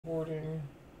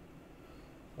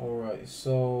Alright,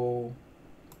 so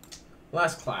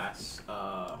last class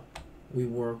we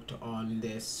worked on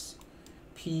this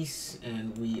piece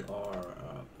and we are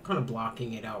kind of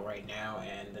blocking it out right now,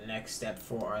 and the next step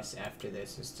for us after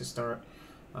this is to start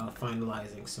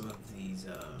finalizing some of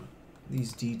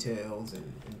these details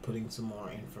and putting some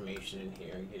more information in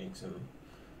here, getting some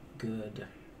good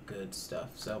stuff.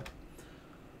 So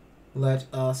let's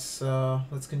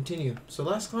continue. So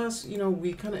last class,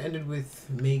 we kind of ended with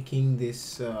making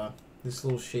this this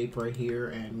little shape right here,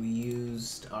 and we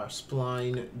used our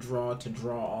spline draw to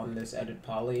draw on this edit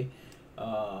poly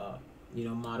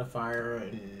modifier,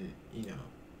 and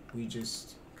we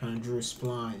just kind of drew a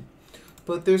spline.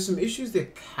 But there's some issues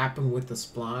that happen with the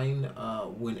spline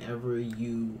whenever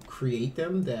you create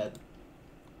them, that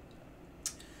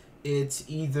it's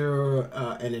either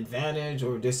an advantage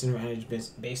or disadvantage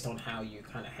based on how you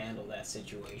kind of handle that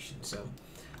situation. So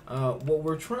what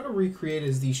we're trying to recreate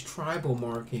is these tribal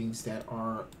markings that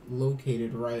are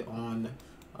located right on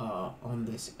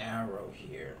this arrow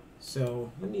here.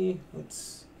 So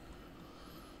let's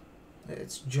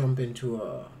jump into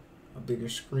a bigger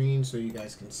screen so you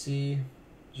guys can see.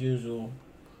 As usual,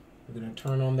 we're gonna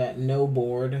turn on that no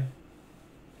board,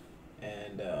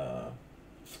 and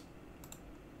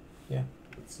yeah,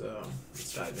 let's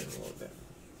dive in a little bit.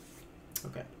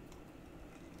 Okay,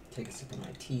 take a sip of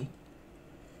my tea.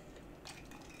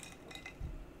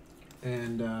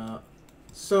 And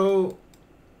so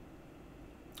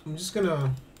I'm just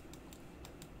gonna,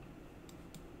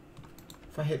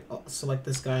 if I hit select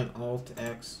this guy and Alt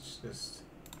X,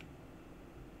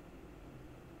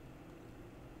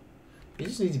 it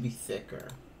just needs to be thicker,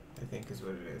 I think is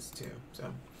what it is too. So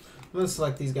I'm gonna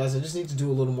select these guys. I just need to do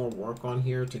a little more work on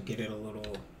here to get it a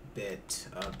little bit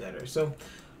better. So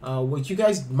what you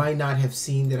guys might not have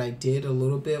seen that I did a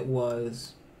little bit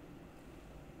was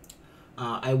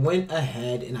I went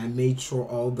ahead and I made sure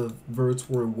all the verts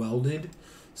were welded.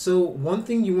 So one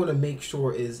thing you want to make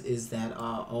sure is that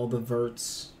all the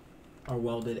verts are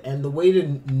welded, and the way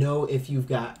to know if you've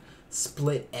got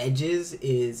split edges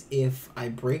is if I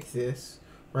break this,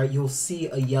 right, you'll see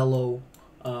a yellow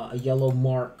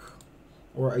mark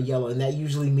or a yellow, and that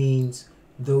usually means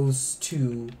those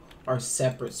two are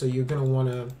separate. So you're gonna want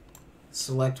to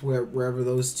select wherever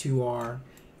those two are,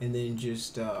 and then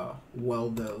just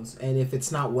weld those. And if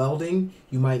it's not welding,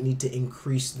 you might need to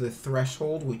increase the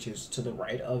threshold, which is to the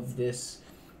right of this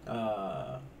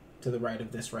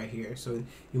right here. So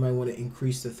you might want to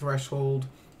increase the threshold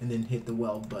and then hit the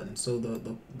weld button. So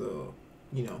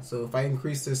so if I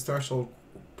increase this threshold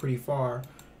pretty far,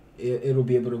 it'll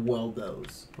be able to weld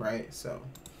those, right? So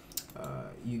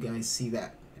you guys see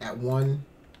that at 1,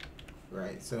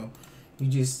 right? So you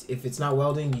just, if it's not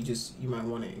welding, you might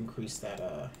want to increase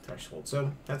that threshold.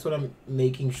 So that's what I'm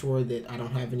making sure, that I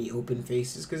don't have any open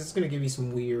faces, because it's going to give you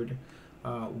some weird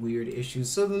issues.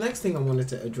 So the next thing I wanted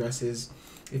to address is,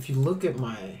 if you look at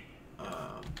my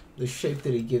the shape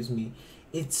that it gives me,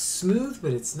 it's smooth,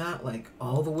 but it's not like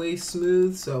all the way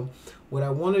smooth. So what I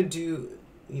want to do,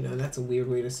 that's a weird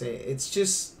way to say it.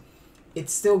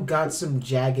 It's still got some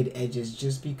jagged edges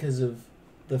just because of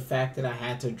the fact that I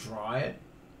had to draw it.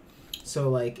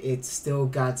 So like it's still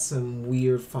got some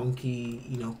weird funky,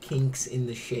 kinks in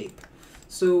the shape.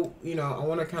 So, I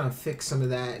want to kind of fix some of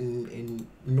that and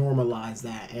normalize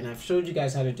that. And I've showed you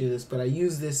guys how to do this, but I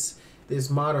use this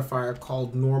modifier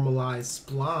called normalize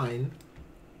spline.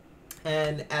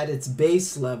 And at its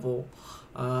base level,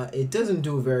 it doesn't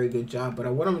do a very good job. But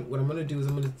what I'm going to do is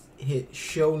I'm going to hit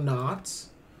show knots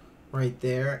right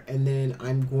there, and then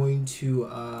I'm going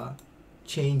to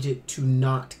change it to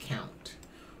not count,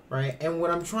 right? And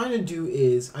what I'm trying to do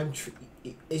is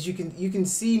as you can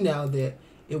see now that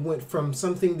it went from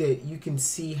something that you can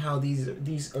see how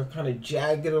these are kind of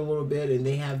jagged a little bit, and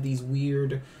they have these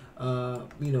weird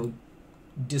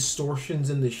distortions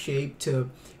in the shape, to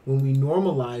when we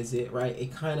normalize it, right,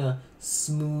 it kind of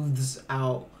smooths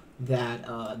out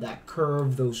that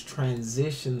curve, those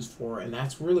transitions for it, and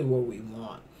that's really what we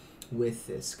want with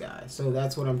this guy. So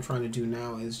that's what I'm trying to do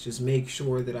now, is just make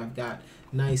sure that I've got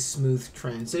nice smooth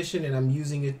transition, and I'm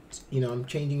using it, I'm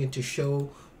changing it to show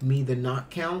me the not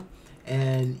count,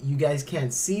 and you guys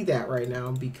can't see that right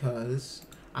now because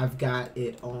I've got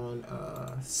it on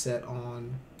set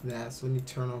on that. So let me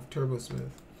turn off turbo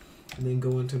smooth and then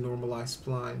go into normalize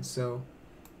spline. So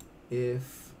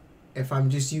if I'm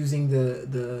just using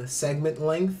the segment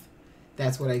length,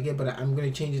 that's what I get, but I'm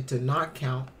going to change it to not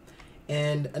count.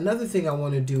 And another thing I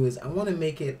want to do is I want to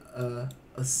make it a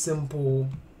simple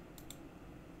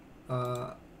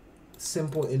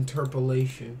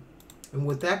interpolation. And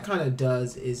what that kind of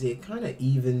does is it kind of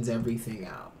evens everything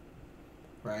out,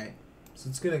 right? So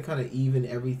it's going to kind of even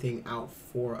everything out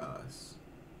for us.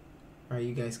 All right,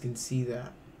 you guys can see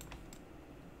that.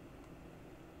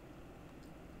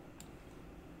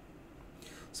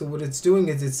 So what it's doing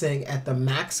is it's saying at the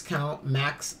max count,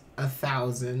 max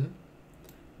 1,000,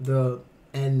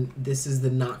 and this is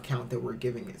the not count that we're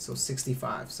giving it, so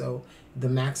 65. So the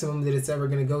maximum that it's ever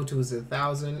going to go to is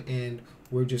 1,000, and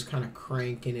we're just kind of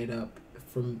cranking it up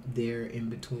from there in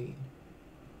between.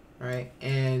 Right,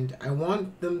 and I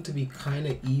want them to be kind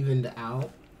of evened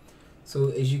out. So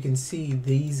as you can see,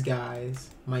 these guys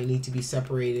might need to be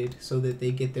separated so that they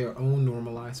get their own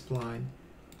normalized spline.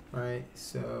 Right,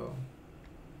 so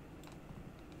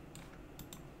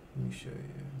let me show you.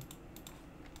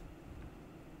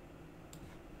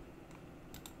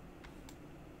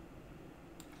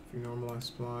 If you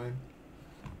normalize spline,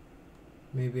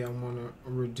 maybe I want to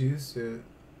reduce it.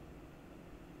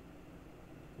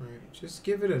 Right, just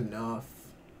give it enough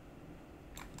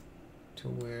to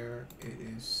where it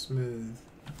is smooth.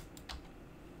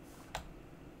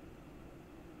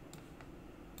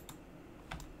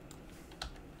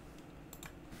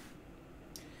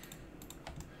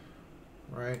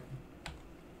 Right,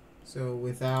 so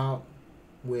without,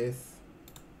 with,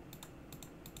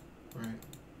 right,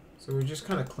 so we're just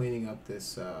kind of cleaning up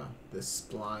this this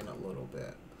spline a little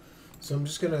bit. So I'm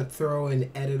just gonna throw an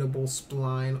editable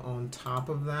spline on top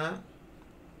of that.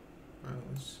 All right,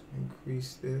 let's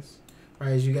increase this. All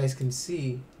right, as you guys can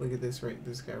see, look at this, right,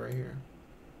 this guy right here.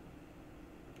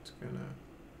 It's gonna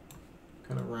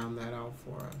kind of round that out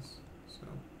for us.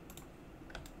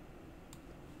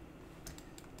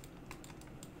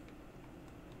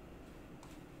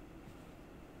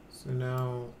 So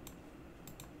now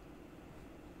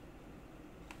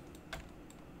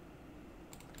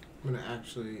I'm gonna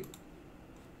actually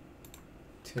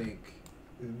take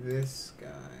this guy.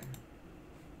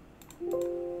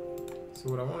 So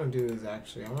what I want to do is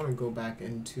actually I want to go back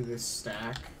into this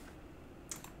stack,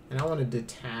 and I want to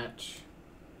detach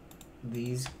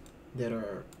these that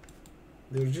are,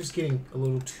 they're just getting a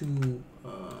little too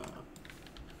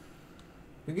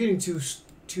they're getting too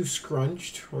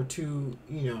scrunched, or too,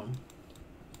 you know,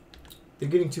 they're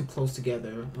getting too close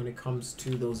together when it comes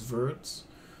to those verts.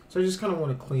 So I just kind of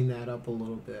want to clean that up a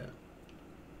little bit.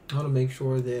 I want to make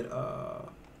sure that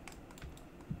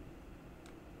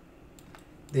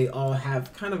they all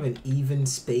have kind of an even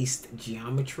spaced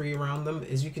geometry around them.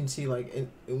 As you can see, like,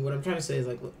 and what I'm trying to say is,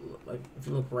 like if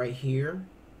you look right here,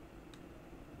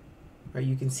 right,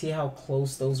 you can see how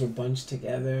close those are bunched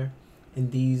together,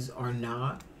 and these are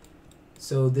not.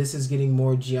 So this is getting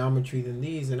more geometry than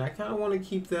these, and I kind of want to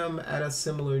keep them at a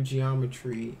similar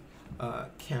geometry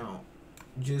count,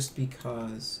 just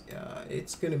because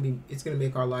it's gonna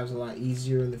make our lives a lot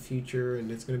easier in the future,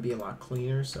 and it's gonna be a lot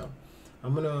cleaner. So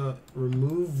I'm gonna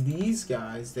remove these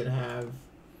guys that have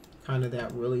kind of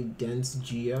that really dense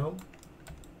geo.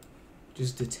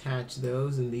 Just detach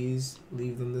those, and these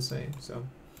leave them the same. So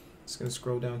just gonna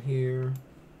scroll down here,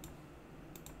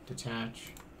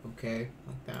 detach, okay,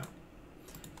 like that.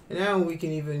 And now we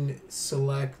can even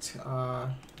select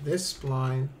this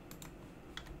spline.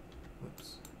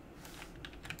 Whoops.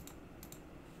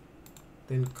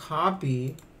 Then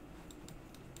copy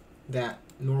that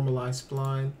normalized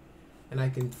spline, and I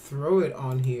can throw it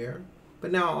on here.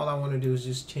 But now all I want to do is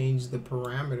just change the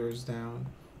parameters down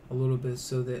a little bit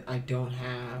so that I don't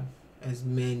have as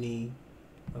many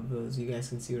of those. You guys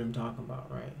can see what I'm talking about,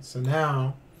 right? So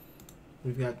now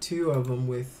we've got two of them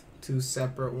with two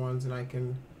separate ones, and I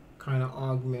can kind of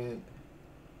augment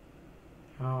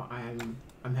how I'm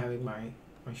having my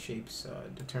shapes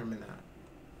determine that.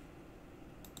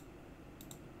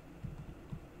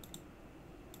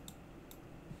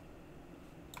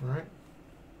 All right.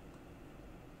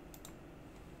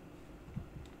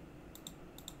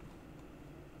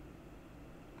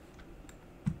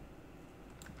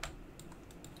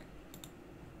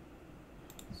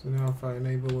 So now if I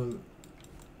enable a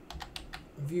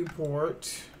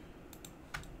viewport,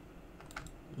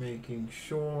 making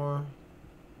sure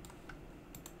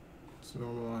let's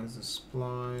normalize the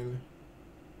spline.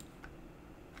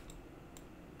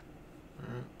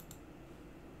 All right.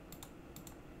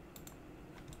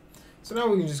 So now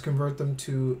we can just convert them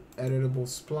to editable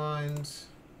splines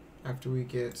after we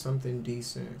get something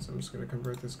decent. So I'm just going to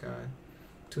convert this guy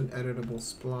to an editable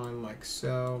spline like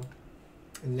so.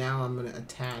 And now I'm going to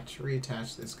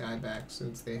reattach this guy back,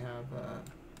 since they have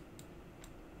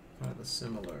kind of a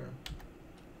similar.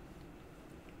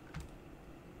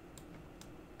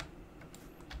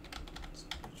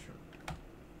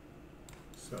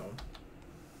 So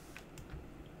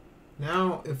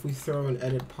now if we throw an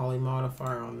edit poly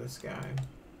modifier on this guy,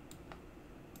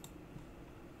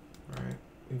 right,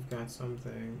 we've got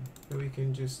something that we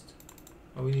can just,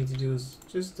 all we need to do is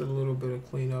just a little bit of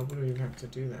cleanup. We don't even have to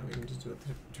do that. We can just do a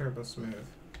turbo smooth.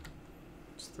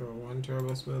 Just throw one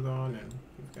turbo smooth on and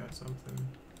we've got something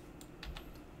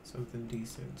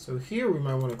decent. So here we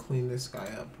might want to clean this guy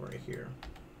up right here.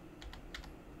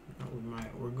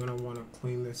 We're gonna want to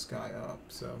clean this guy up.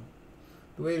 So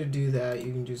the way to do that,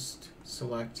 you can just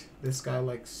select this guy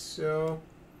like so,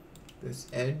 this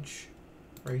edge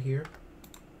right here.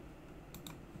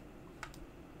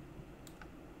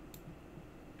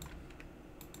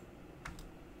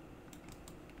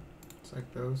 Just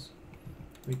like those.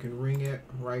 We can ring it,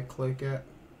 right click it,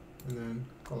 and then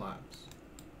collapse.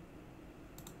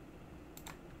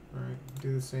 Alright,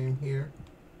 do the same here.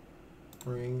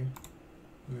 Ring,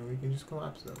 and then we can just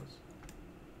collapse those.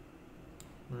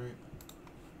 Right.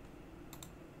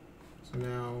 So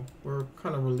now we're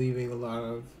kind of relieving a lot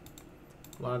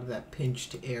of that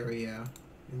pinched area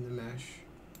in the mesh.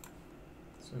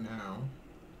 So now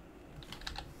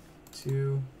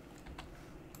 2,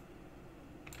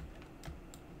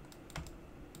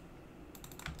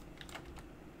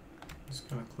 just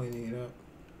kind of cleaning it up.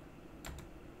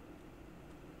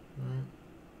 All right.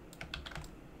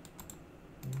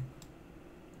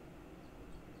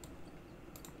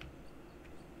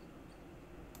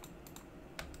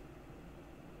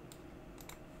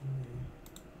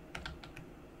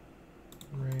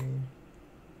 Ring.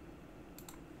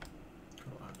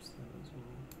 Collapse that as well.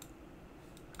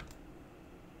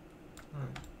 All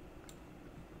right.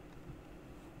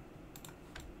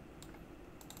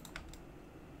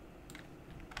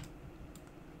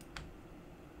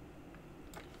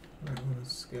 I want to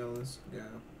scale this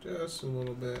gap just a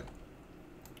little bit.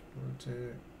 Rotate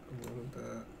it a little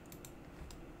bit.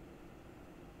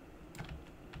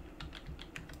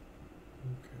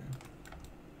 Okay.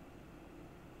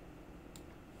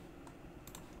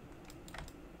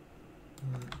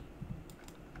 All right.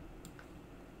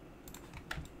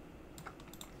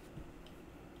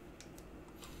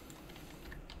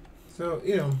 So,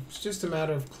 you know, it's just a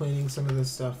matter of cleaning some of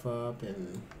this stuff up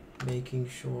and making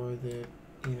sure that,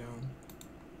 you know,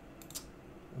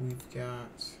 we've got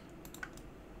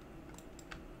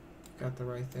the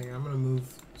right thing. I'm gonna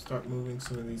start moving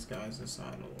some of these guys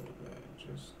aside a little bit,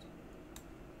 just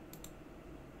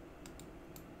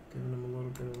giving them a little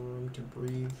bit of room to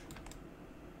breathe.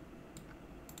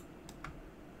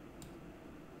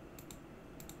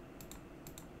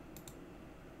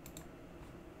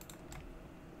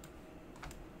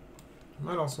 I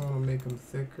might also want to make them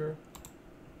thicker.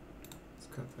 Let's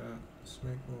cut that. Let's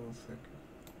make them a little thicker.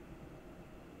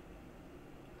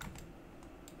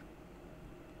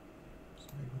 Let's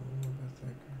make them a little bit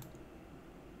thicker.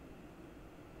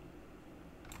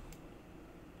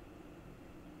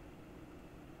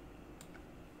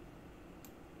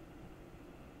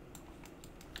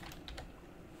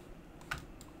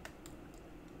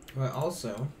 But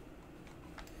also,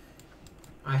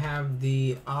 I have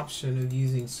the option of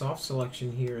using soft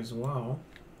selection here as well,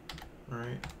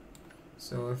 right?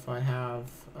 So if I have,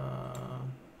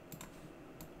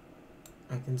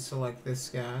 I can select this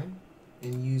guy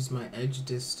and use my edge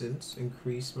distance,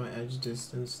 increase my edge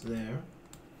distance there,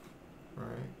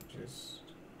 right? Just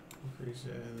increase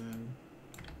it and then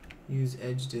use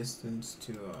edge distance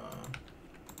to,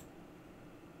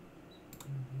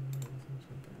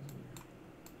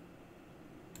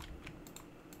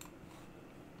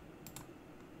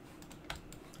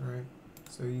 Alright,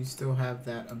 so you still have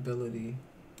that ability.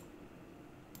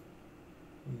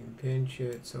 You can pinch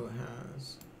it so it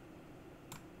has.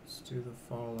 Let's do the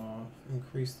fall off,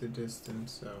 increase the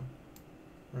distance, so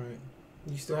right.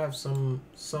 You still have some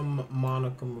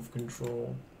monicum of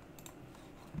control.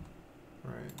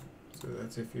 Right. So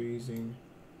that's if you're using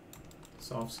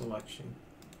soft selection.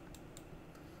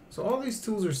 So all these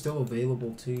tools are still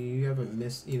available to you. You haven't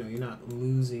missed, you know, you're not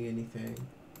losing anything.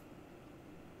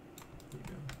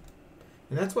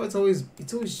 And that's why it's always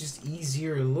just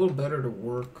easier and a little better to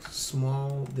work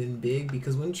small than big,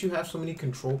 because once you have so many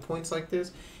control points like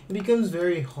this, it becomes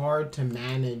very hard to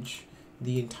manage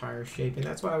the entire shape. And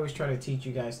that's why I always try to teach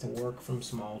you guys to work from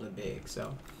small to big.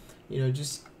 So, you know,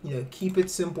 just, you know, keep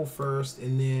it simple first,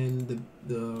 and then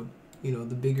the you know,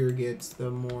 the bigger it gets,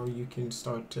 the more you can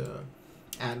start to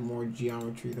add more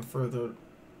geometry. The further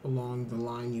along the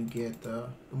line you get, the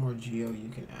more geo you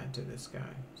can add to this guy.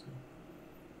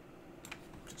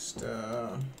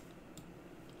 So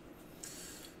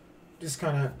just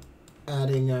kind of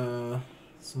adding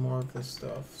some more of this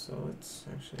stuff. So let's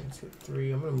hit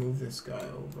 3. I'm gonna move this guy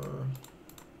over.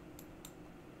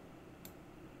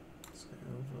 This guy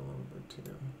over a little bit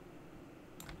too.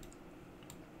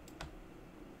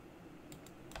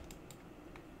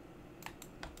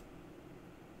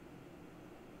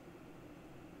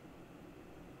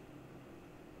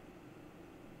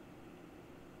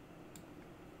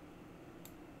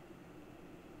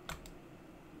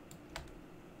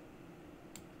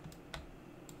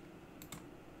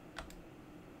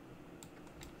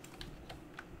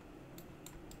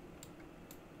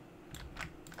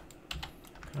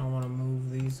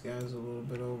 guys a little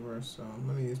bit over, so I'm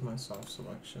going to use my soft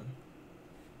selection.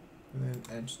 And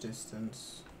then edge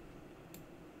distance.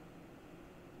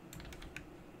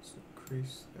 Let's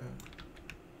increase that.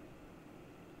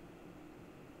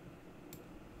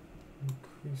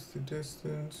 Increase the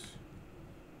distance.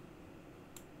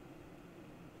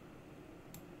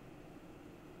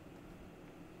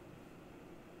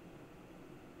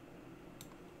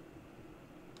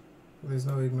 There's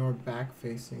no ignore back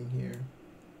facing here.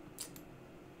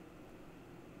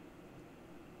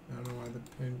 I don't know why the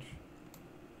pinch.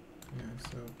 Yeah,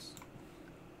 so it's.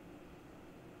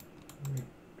 Let me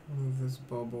remove this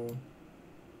bubble.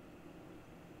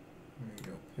 There we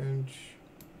go. Pinch.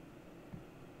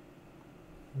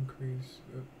 Increase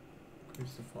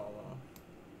the fall off.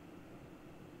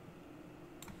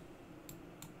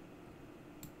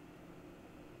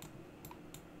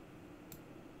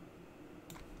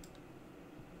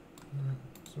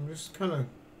 So I'm just kind of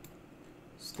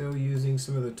still using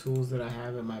some of the tools that I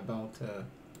have in my belt to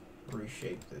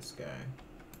reshape this guy.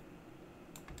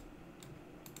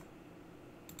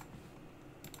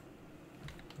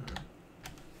 Right.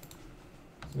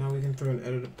 So now we can throw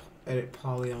an edit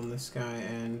poly on this guy,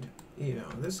 and you know,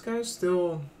 this guy's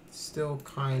still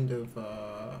kind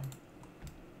of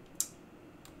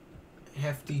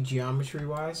hefty geometry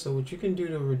wise. So what you can do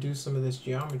to reduce some of this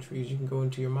geometry is you can go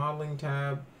into your modeling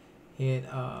tab, hit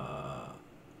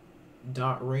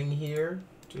dot ring here,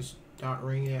 just dot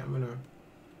ring it. I'm gonna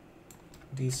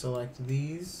deselect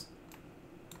these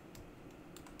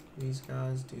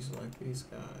guys, deselect these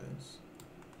guys,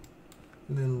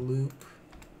 and then loop.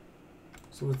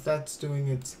 So what that's doing,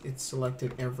 it's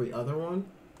selected every other one.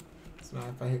 So now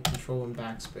if I hit Control and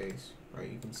Backspace, right,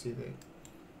 you can see that it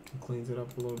cleans it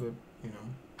up a little bit, you know,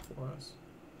 for us.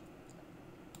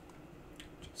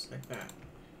 Just like that.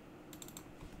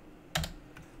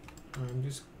 I'm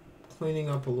just cleaning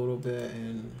up a little bit,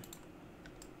 and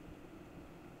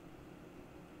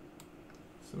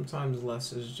sometimes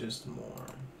less is just more.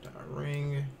 Dot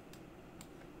ring,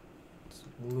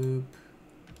 loop,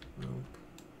 nope.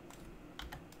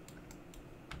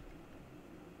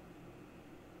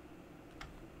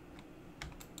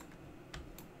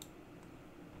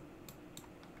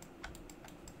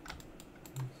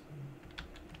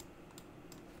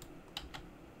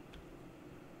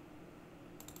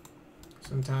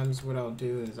 Sometimes what I'll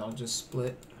do is I'll just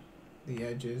split the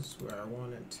edges where I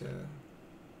want it to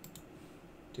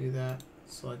do that.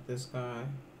 Select this guy,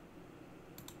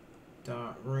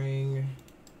 dot ring,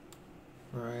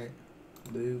 right,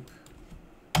 loop,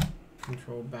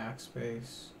 Control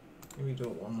Backspace. Maybe do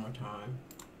it one more time.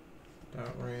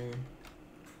 Dot ring,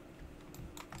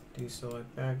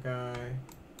 deselect that guy,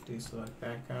 deselect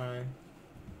that guy,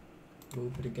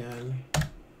 loop it again,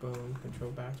 boom,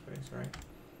 Control Backspace, right?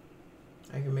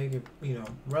 I can make it, you know,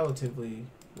 relatively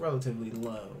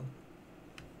low.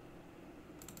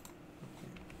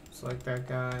 Select that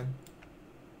guy.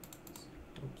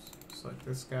 Oops. Select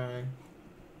this guy.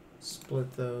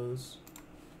 Split those.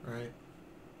 Right.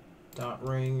 Dot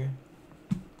ring.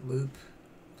 Loop.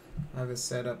 I have it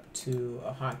set up to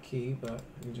a hotkey, but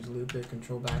you just loop it.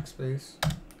 Control Backspace.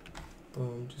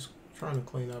 Boom. Just trying to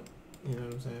clean up. You know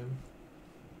what I'm saying?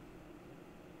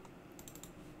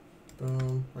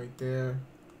 Boom, right there,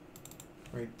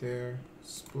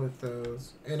 split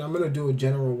those. And I'm gonna do a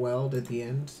general weld at the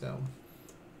end, so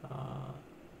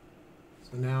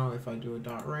so now if I do a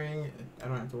dot ring, I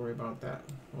don't have to worry about that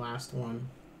last one.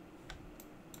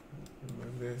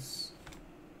 Remove this,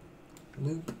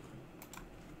 loop,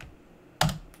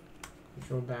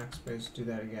 Control Backspace, do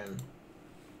that again.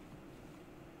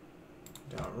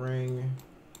 Dot ring,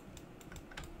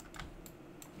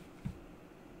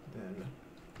 then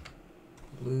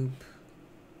loop,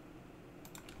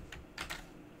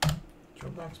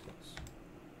 Control Backspace.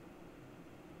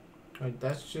 Alright,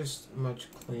 that's just much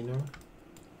cleaner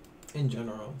in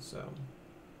general, so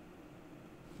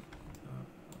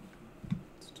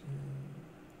let's do,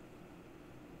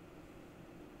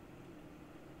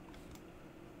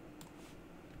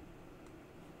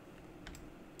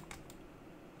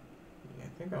 yeah, I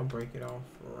think I'll break it off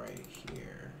right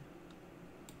here.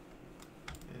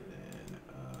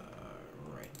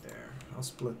 I'll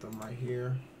split them right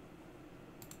here,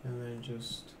 and then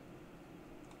just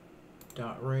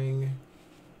dot ring,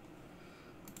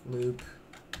 loop,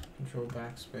 Control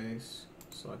Backspace,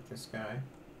 select this guy,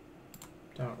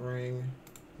 dot ring,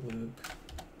 loop.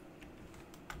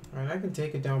 Alright, I can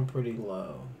take it down pretty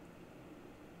low.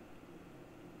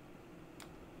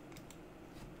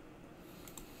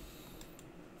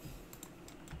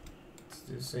 Let's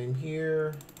do the same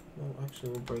here. Well, actually,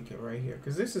 we'll break it right here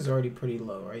because this is already pretty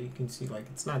low, right? You can see like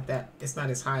it's not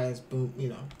as high as boom, you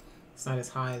know, it's not as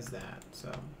high as that.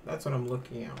 So that's what I'm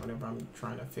looking at whenever I'm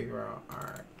trying to figure out, all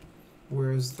right,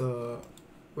 where's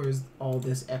all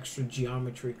this extra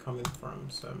geometry coming from?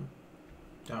 So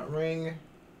dot ring.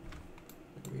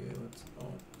 Maybe let's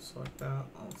alt select that,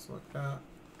 alt select that.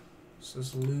 Let's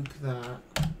just loop that.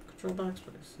 Control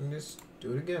backspace and just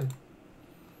do it again.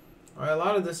 All right, a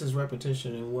lot of this is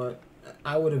repetition, and what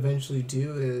I would eventually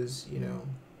do is, you know,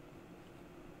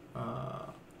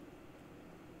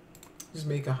 just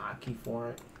make a hotkey for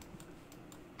it.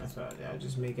 That's what I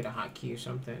just make it a hotkey or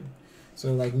something.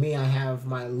 So like me, I have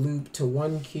my loop to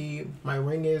one key. My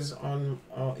ring is on,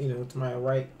 you know, to my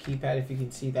right keypad, if you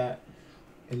can see that,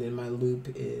 and then my loop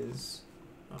is,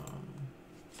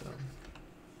 so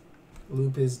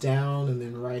loop is down, and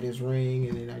then right is ring,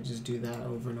 and then I just do that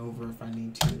over and over if I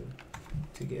need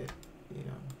to get, you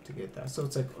know, to get that. So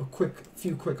it's like a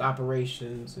few quick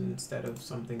operations instead of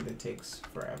something that takes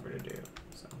forever to do.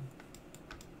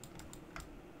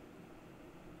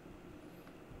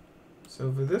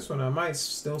 So for this one, I might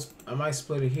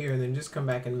split it here and then just come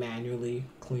back and manually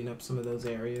clean up some of those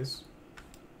areas.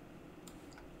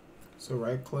 So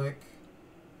right click.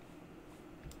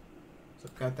 So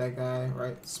I've got that guy,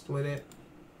 right? Split it.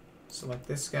 Select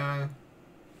this guy.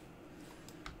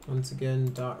 Once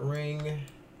again, dot ring.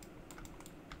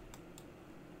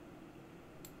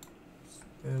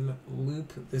 And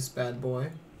loop this bad boy.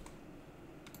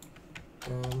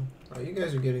 Oh, you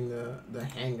guys are getting the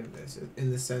hang of this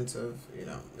in the sense of, you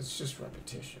know, it's just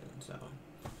repetition. So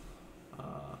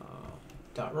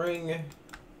dot ring,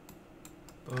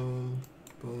 boom,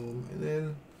 boom, and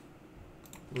then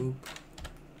loop.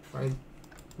 Right?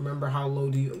 Remember how low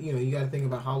do you know, you got to think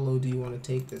about how low do you want to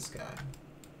take this guy.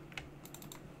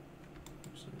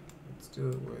 Actually, let's do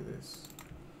it where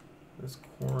this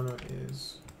corner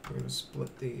is. We're gonna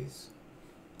split these.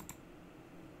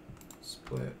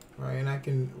 Split, right? And I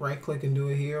can right click and do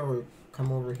it here or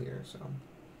come over here. So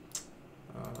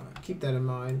keep that in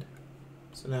mind.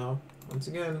 So now, once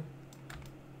again,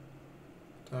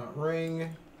 dot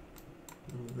ring,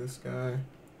 move this guy,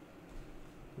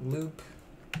 loop,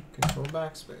 control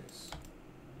backspace.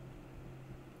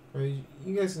 Right?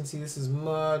 You guys can see this is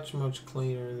much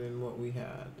cleaner than what we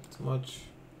had. It's much.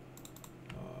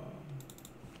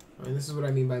 And this is what I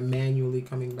mean by manually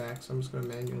coming back. So I'm just going to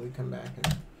manually come back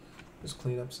and just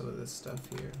clean up some of this stuff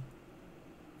here.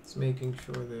 It's making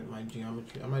sure that my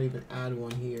geometry, I might even add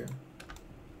one here.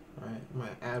 Alright, I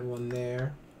might add one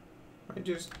there. I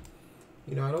just,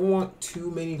 you know, I don't want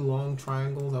too many long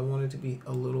triangles. I want it to be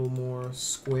a little more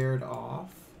squared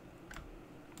off.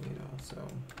 You know, so,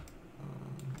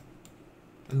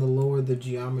 and the lower the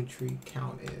geometry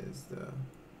count is,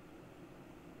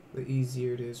 the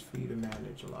easier it is for you to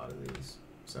manage a lot of these.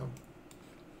 So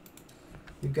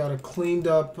we've got a cleaned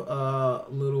up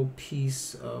little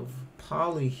piece of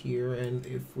poly here, and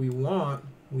if we want,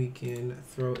 we can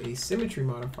throw a symmetry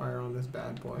modifier on this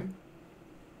bad boy.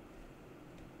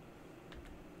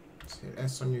 Just hit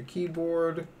S on your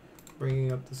keyboard,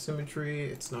 bringing up the symmetry.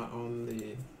 It's not on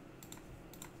the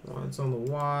one, it's on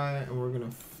the Y, and we're gonna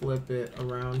flip it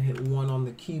around, hit 1 on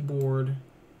the keyboard,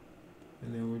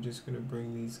 and then we're just gonna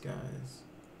bring these guys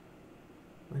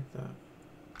like that.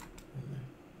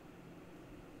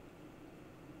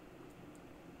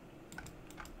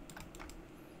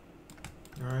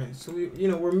 All right, so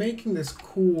we're making this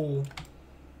cool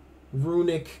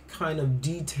runic kind of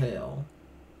detail,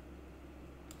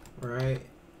 right?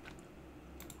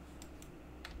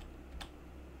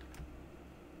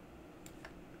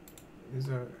 It's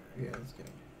good. That's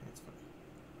fine.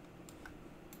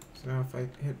 So now if I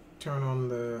hit turn on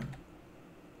the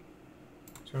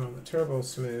turbo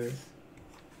smooth,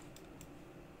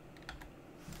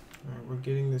 all right, we're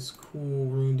getting this cool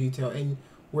rune detail, and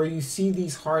where you see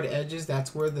these hard edges,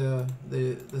 that's where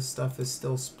the stuff is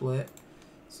still split.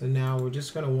 So now we're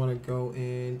just gonna want to go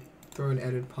in, throw an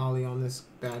edit poly on this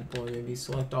bad boy. Maybe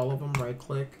select all of them, right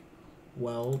click,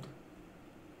 weld.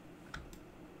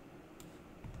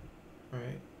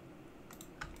 Right,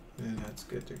 and that's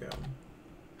good to go.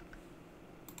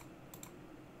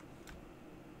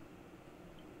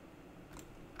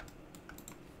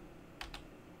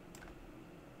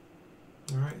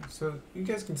 All right, so you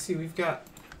guys can see we've got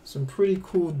some pretty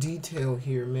cool detail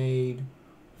here made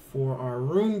for our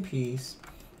rune piece,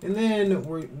 and then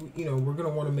we're gonna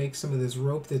want to make some of this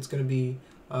rope that's going to be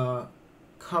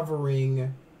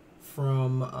covering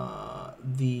from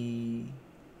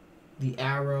the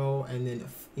arrow, and then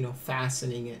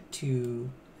fastening it to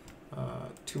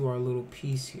our little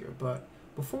piece here. But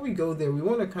before we go there, we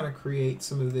want to kind of create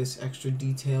some of this extra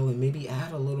detail and maybe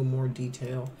add a little more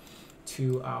detail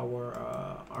to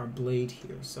our blade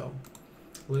here. So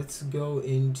let's go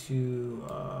into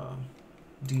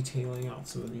detailing out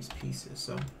some of these pieces.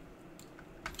 So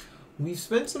we've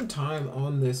spent some time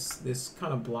on this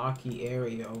kind of blocky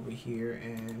area over here,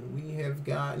 and we have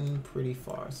gotten pretty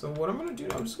far. So what I'm going to do,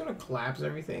 I'm just going to collapse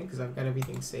everything because I've got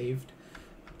everything saved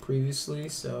previously.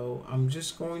 So I'm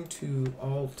just going to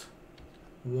Alt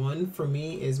 1 for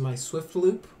me is my swift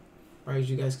loop, right, as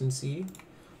you guys can see.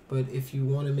 But if you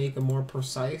want to make a more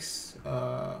precise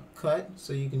cut,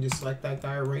 so you can just select that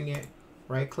guy, ring it,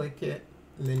 right click it,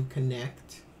 and then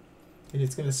connect. And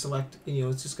it's going to select,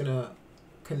 it's just going to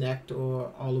connect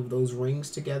all of those rings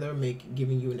together,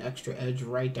 giving you an extra edge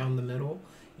right down the middle.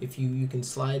 If you can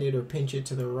slide it or pinch it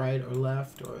to the right or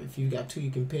left, or if you got two,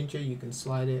 you can pinch it, you can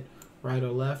slide it right or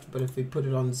left. But if we put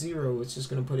it on 0, it's just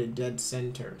going to put it dead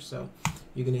center. So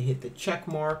you're going to hit the check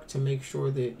mark to make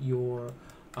sure that your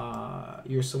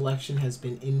selection has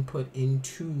been input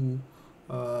into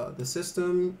the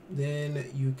system. Then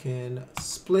you can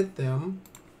split them.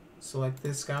 Select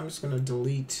this guy. I'm just going to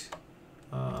delete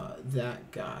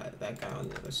that guy on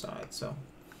the other side. So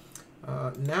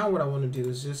now what I want to do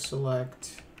is just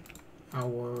select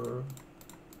our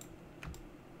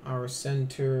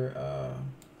center,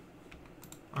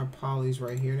 our polys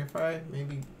right here. And if I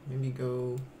maybe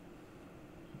go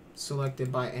select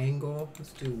it by angle,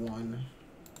 let's do 1.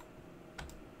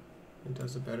 It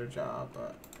does a better job,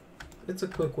 but it's a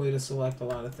quick way to select a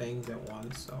lot of things at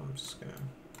once. So I'm just gonna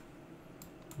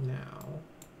now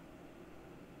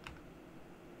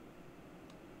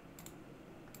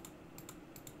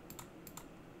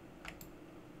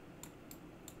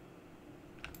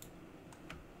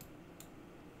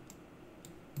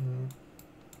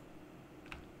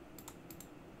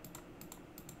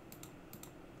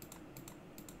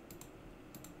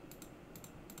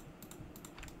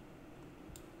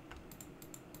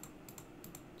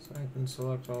so I can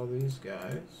select all these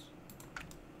guys.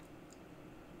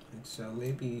 And so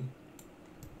maybe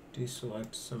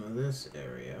deselect some of this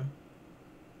area.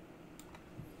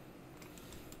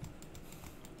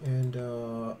 And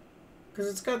because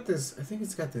it's got this, I think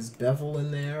it's got this bevel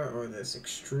in there, or this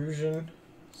extrusion.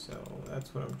 So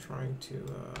that's what I'm trying to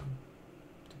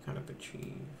kind of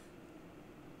achieve.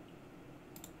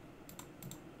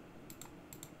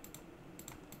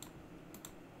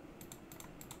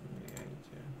 Maybe I need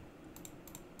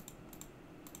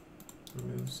to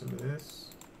remove some of this.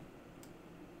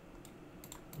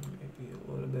 Maybe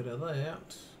a little bit of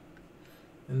that.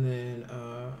 And then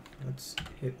let's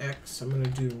hit X. I'm going to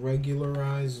do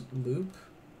regularize loop.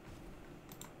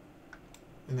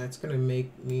 And that's going to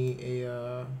make me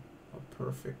a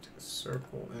perfect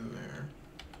circle in there.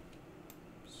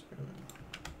 Just gonna,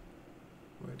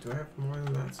 wait, do I have more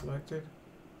than that selected?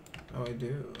 Oh, I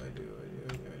do.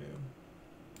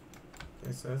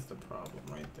 Guess that's the problem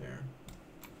right there.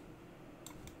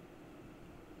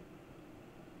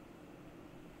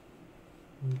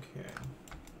 Okay.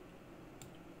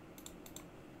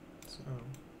 So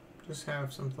just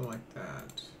have something like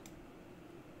that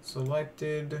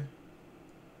selected,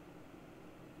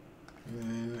 and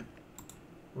then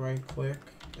right click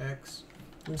X.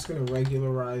 I'm just going to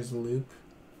regularize loop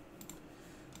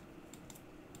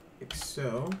like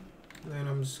so. And then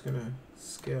I'm just going to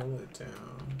scale it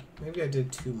down. Maybe I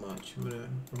did too much. I'm going to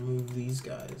remove these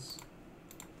guys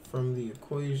from the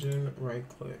equation. Right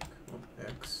click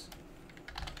X,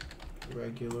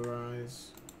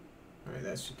 regularize. Alright,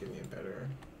 that should give me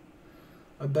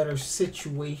a better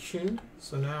situation.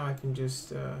 So now I can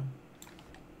just I'm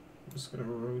just gonna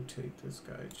rotate this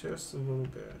guy just a little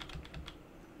bit.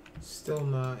 It's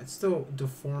still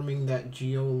deforming that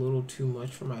geo a little too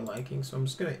much for my liking, so I'm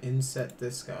just gonna inset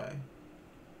this guy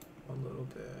a little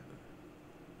bit.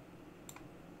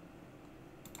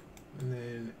 And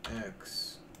then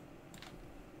X.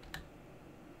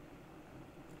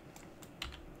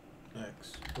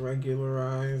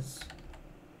 Regularize.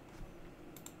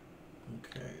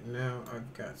 Okay, now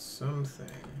I've got something,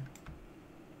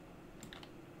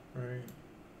 right?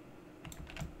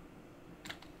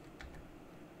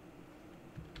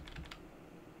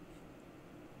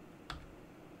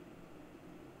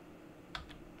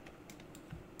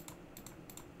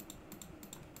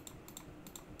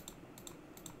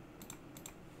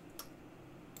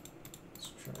 Let's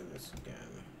try this again.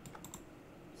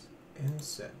 Let's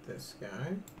inset this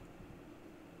guy.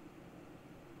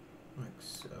 Like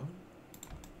so.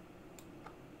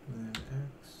 And then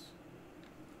X.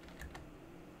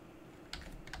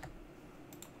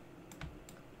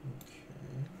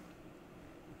 Okay.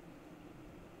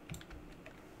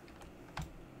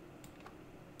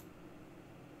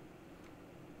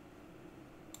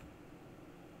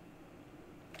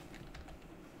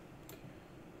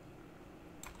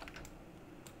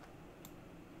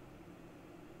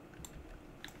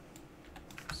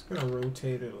 gonna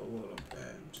rotate it a little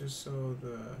bit just so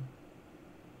the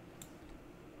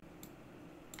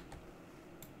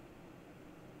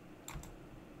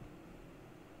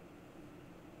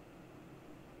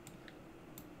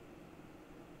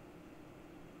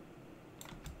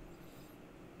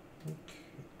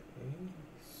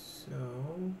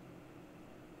so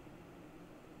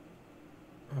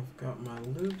I've got my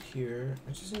loop here.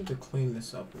 I just need to clean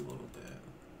this up a little bit.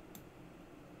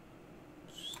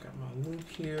 Just got my loop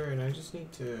here, and I just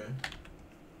need to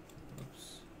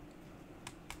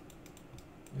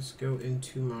just go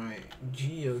into my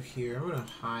geo here. I'm gonna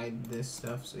hide this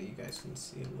stuff so you guys can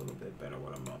see a little bit better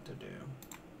what I'm about to do.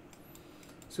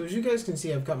 So as you guys can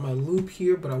see, I've got my loop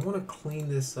here, but I want to clean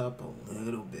this up a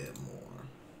little bit more.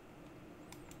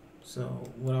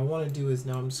 So what I want to do is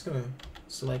now I'm just gonna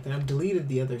select, and I've deleted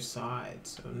the other side.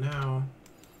 So now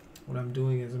what I'm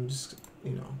doing is I'm just,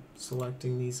 you know,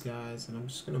 selecting these guys, and I'm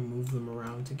just gonna move them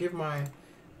around to give my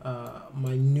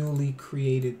my newly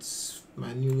created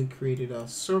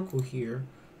circle here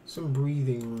some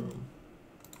breathing room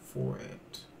for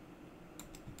it.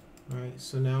 All right,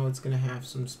 so now it's gonna have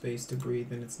some space to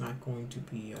breathe, and it's not going to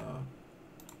be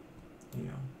you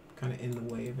know, kind of in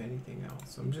the way of anything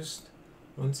else. So I'm just,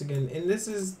 once again, and this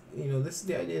is, you know, this is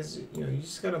the idea is, you know, you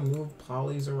just gotta move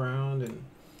polys around and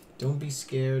don't be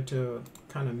scared to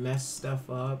kind of mess stuff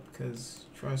up, because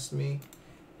trust me,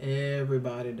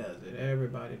 everybody does it.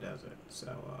 Everybody does it.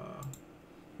 So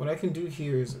what I can do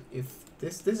here is, if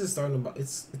this is starting to,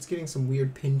 it's getting some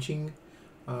weird pinching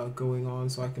going on,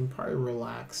 so I can probably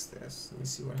relax this. Let me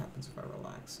see what happens if I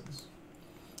relax this.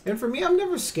 And for me, I'm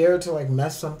never scared to like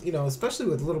mess something, you know, especially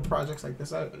with little projects like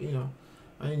this. I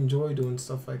enjoy doing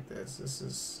stuff like this. This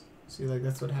is, see, like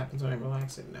that's what happens when I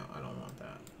relax it. No, I don't want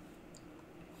that.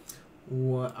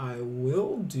 What I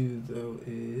will do though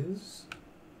is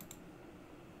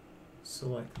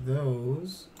select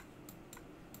those,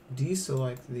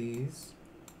 deselect these.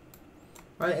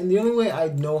 Right, and the only way I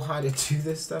know how to do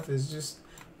this stuff is just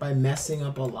by messing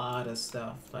up a lot of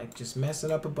stuff, like just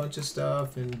messing up a bunch of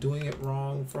stuff and doing it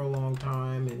wrong for a long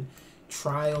time, and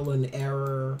trial and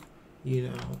error, you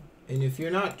know. And if you're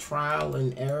not trial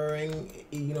and erroring,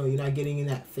 you know, you're not getting in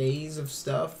that phase of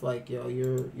stuff, like, you know,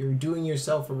 you're doing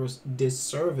yourself a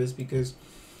disservice, because,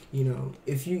 you know,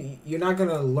 if you're not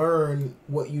gonna learn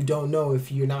what you don't know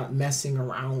if you're not messing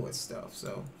around with stuff.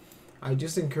 So I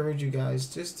just encourage you guys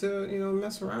just to, you know,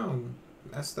 mess around,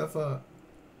 mess stuff up.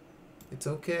 It's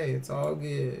okay. It's all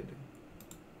good.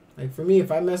 Like for me,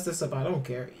 if I mess this up, I don't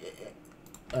care.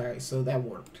 All right, so that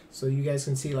worked. So you guys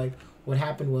can see, like, what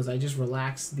happened was I just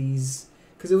relaxed these,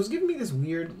 because it was giving me this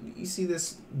weird, you see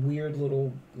this weird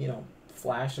little, you know,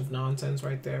 flash of nonsense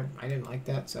right there. I didn't like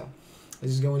that, so I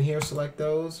just go in here, select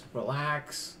those,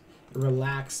 relax. It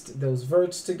relaxed those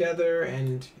verts together,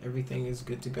 and everything is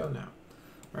good to go now.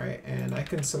 Right, and I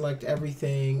can select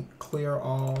everything, clear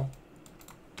all,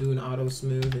 do an auto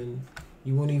smooth, and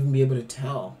you won't even be able to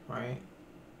tell, right?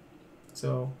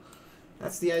 So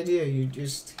that's the idea. You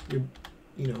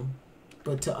know,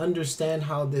 but to understand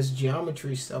how this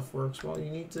geometry stuff works, well, you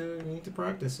need to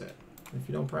practice it. If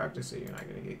you don't practice it, you're not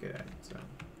gonna get good at it. So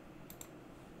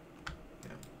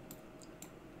yeah.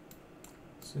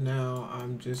 So now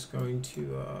I'm just going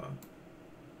to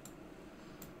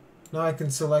now I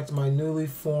can select my newly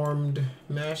formed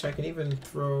mesh. I can even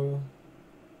throw,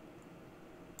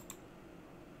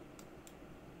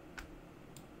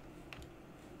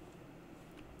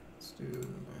 let's do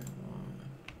my one.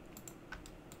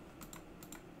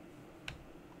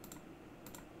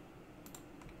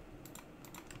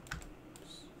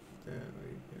 Then we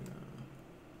can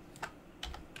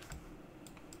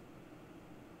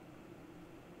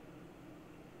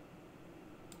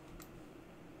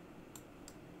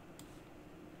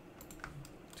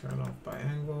turn off by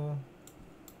angle.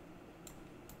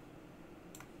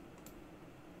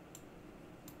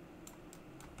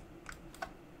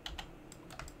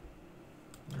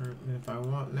 And if I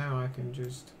want now, I can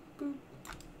just boop.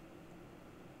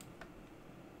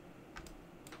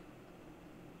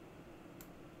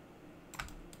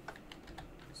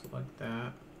 Select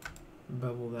that,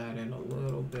 bevel that in a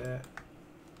little bit.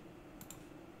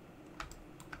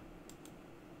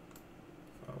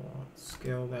 If I want,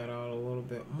 scale that out a little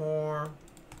bit more.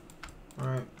 All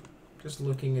right, just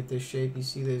looking at this shape, you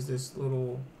see there's this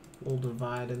little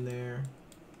divide in there.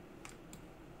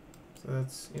 So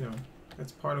that's, you know,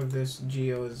 that's part of this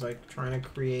geo, is like trying to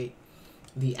create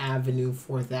the avenue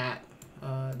for that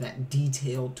that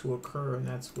detail to occur, and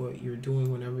that's what you're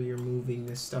doing whenever you're moving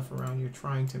this stuff around. You're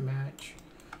trying to match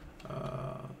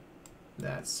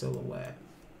that silhouette.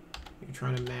 You're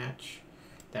trying to match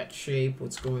that shape,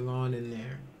 what's going on in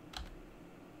there.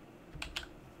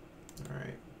 All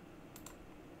right.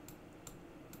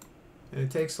 And it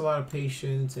takes a lot of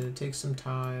patience, and it takes some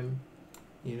time,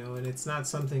 you know, and it's not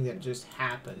something that just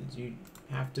happens. You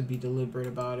have to be deliberate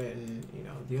about it, and, you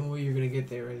know, the only way you're going to get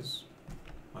there is,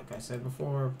 like I said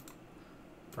before,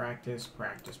 practice,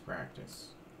 practice, practice,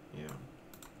 you know.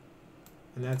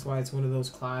 And that's why it's one of those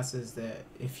classes that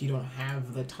if you don't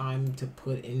have the time to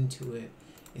put into it,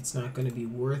 it's not going to be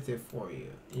worth it for you.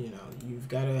 You know, you've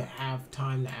got to have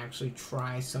time to actually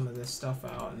try some of this stuff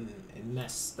out and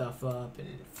mess stuff up and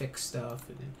fix stuff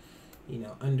and, you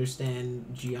know, understand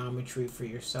geometry for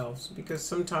yourselves. Because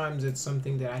sometimes it's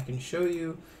something that I can show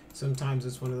you. Sometimes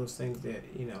it's one of those things that,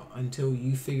 you know, until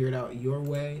you figure it out your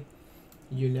way,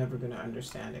 you're never going to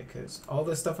understand it. Because all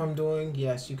the stuff I'm doing,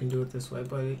 yes, you can do it this way,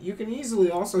 but you can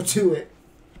easily also do it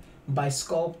by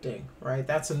sculpting, right?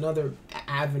 That's another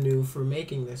avenue for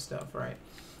making this stuff, right?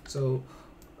 So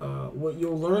what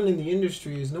you'll learn in the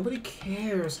industry is nobody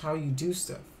cares how you do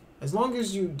stuff. As long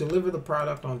as you deliver the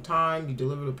product on time, you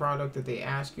deliver the product that they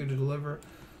ask you to deliver,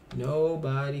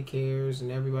 nobody cares,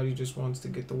 and everybody just wants to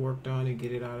get the work done and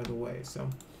get it out of the way. So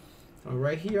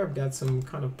right here I've got some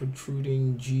kind of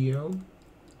protruding geo.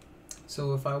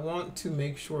 So if I want to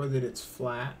make sure that it's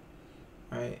flat,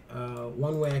 right,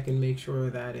 one way I can make sure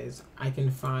of that is I can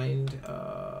find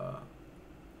a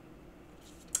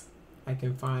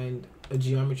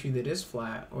geometry that is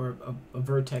flat, or a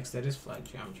vertex that is flat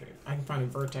geometry. I can find a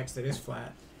vertex that is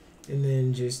flat, and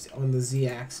then just on the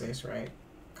z-axis, right,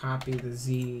 copy the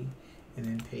z and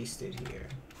then paste it here.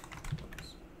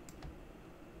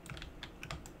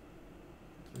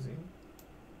 Z.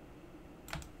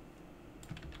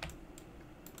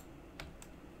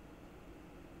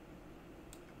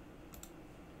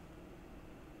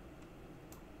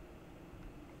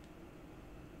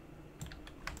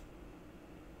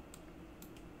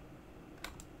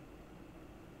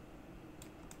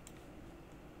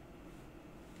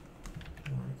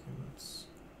 Let's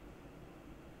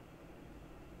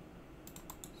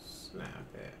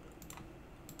snap it.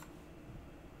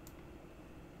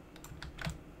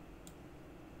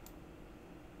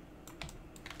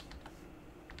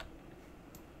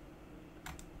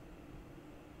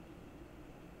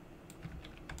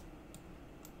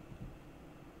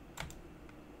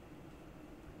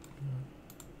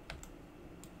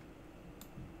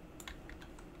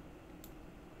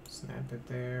 Snap it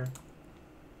there.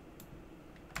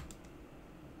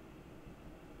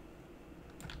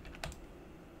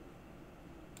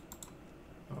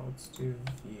 Let's do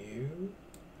view.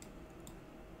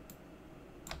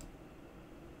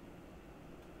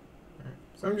 Alright,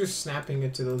 so I'm just snapping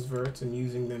it to those verts and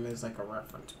using them as like a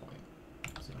reference point.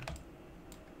 So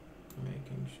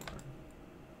making sure.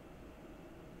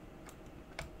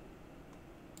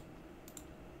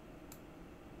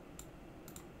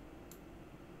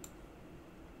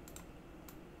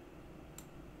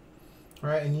 All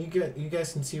right, and you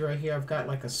guys can see right here I've got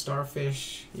like a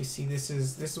starfish. You see this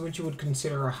is what you would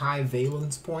consider a high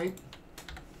valence point.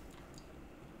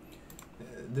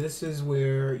 This is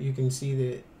where you can see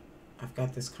that I've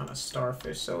got this kind of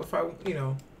starfish. So if I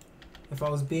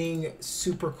was being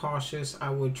super cautious,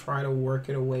 I would try to work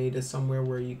it away to somewhere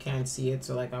where you can't see it.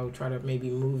 So like I would try to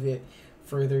maybe move it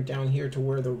further down here to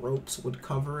where the ropes would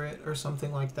cover it or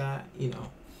something like that, you know.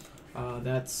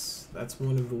 That's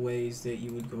one of the ways that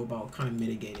you would go about kind of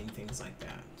mitigating things like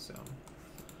that. So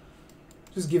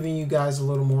just giving you guys a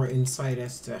little more insight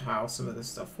as to how some of this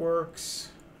stuff works.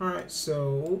 All right,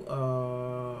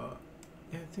 so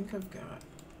yeah, I think I've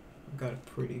got a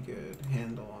pretty good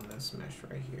handle on this mesh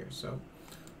right here. So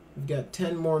we've got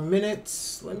 10 more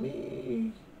minutes. Let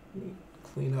me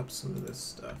clean up some of this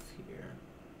stuff here.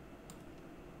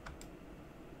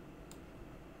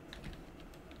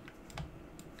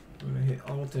 I'm gonna hit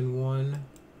Alt and 1,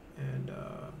 and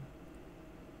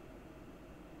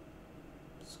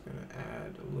just gonna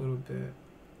add a little bit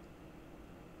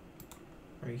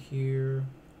right here,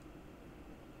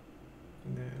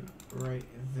 and then right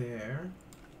there,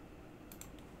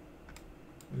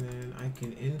 and then I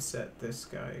can inset this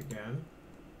guy again.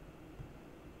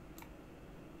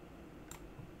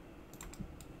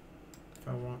 If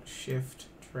I want shift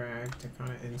drag to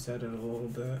kind of inset it a little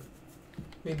bit,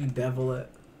 maybe bevel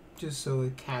it, just so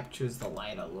it captures the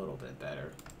light a little bit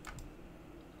better.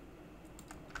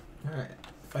 Alright,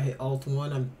 if I hit Alt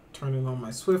 1, I'm turning on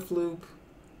my Swift loop.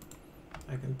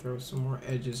 I can throw some more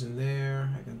edges in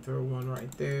there. I can throw one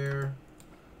right there.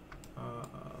 Okay.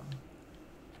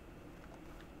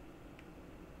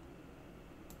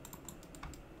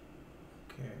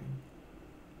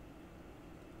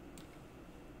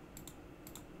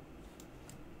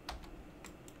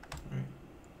 Right.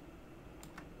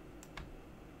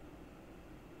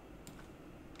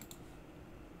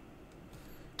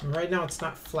 Right now it's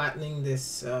not flattening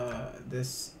this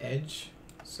this edge,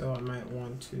 so I might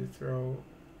want to throw,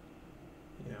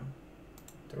 you know,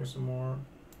 throw some more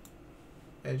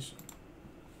edge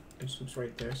loops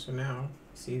right there. So now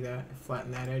see that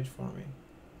flatten that edge for me.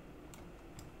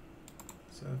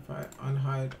 So if I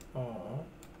unhide all,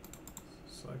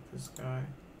 select this guy,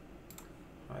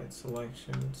 hide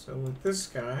selection. So with this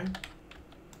guy,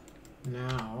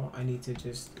 now I need to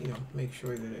just, you know, make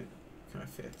sure that it kind of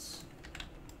fits.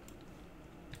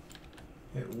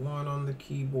 Hit 1 on the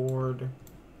keyboard,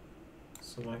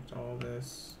 select all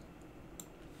this.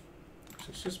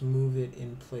 Let's just move it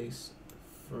in place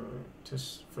for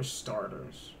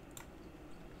starters.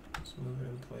 Let's move it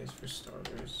in place for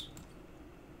starters.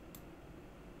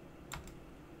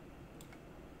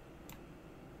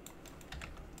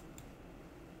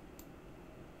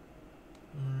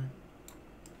 All right.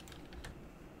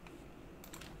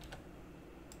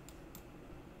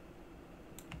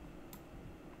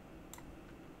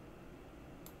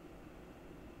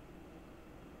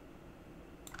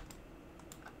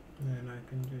 And then I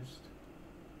can just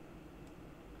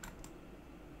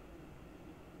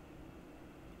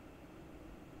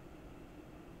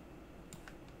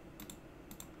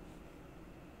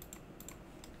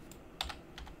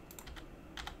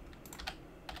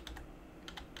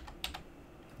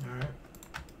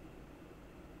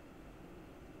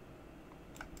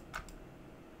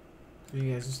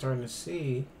you guys are starting to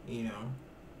see, you know,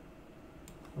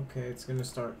 okay, it's gonna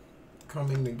start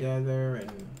coming together,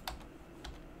 and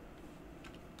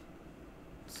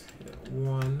let's hit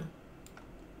 1.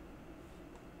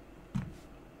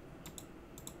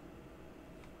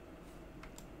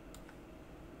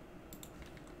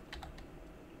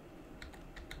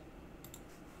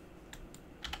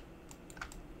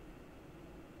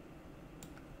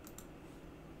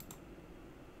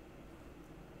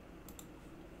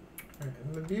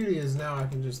 And the beauty is now I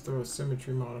can just throw a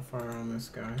symmetry modifier on this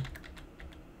guy.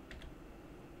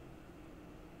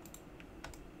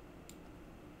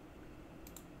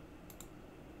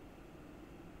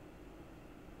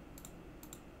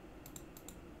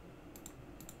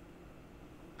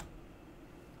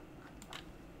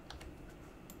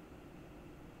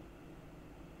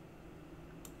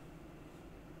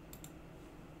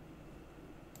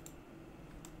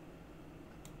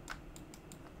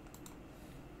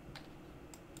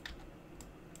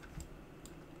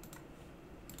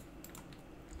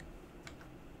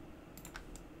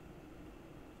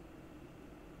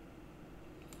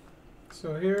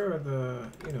 So here are the,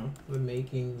 you know, the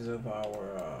makings of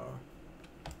our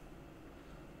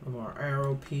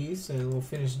arrow piece, and we'll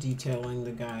finish detailing the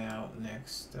guy out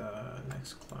next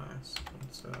next class.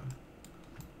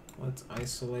 Let's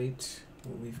isolate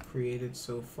what we've created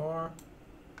so far,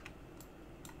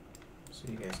 so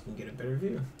you guys can get a better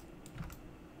view.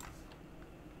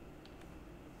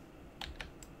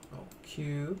 Alt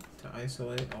Q to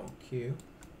isolate. Alt Q.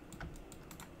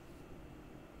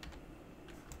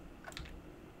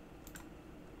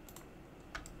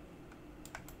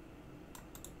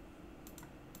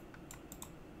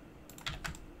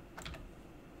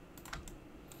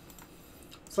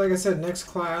 So like I said, next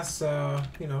class,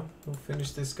 you know, we'll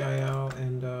finish this guy out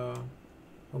and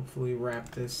hopefully wrap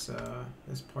this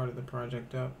this part of the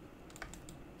project up.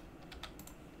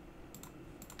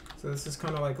 So this is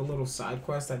kind of like a little side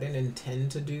quest. I didn't intend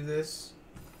to do this,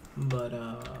 but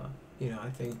you know, I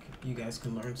think you guys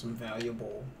can learn some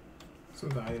valuable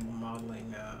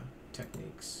modeling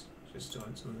techniques just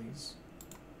doing some of these.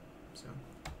 So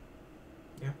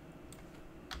yeah.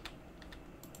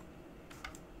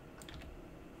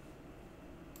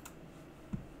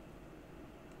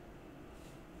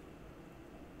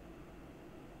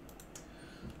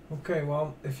 Okay,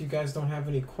 well, if you guys don't have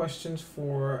any questions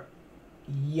for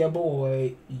ya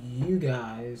boy, you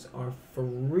guys are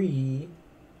free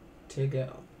to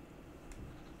go.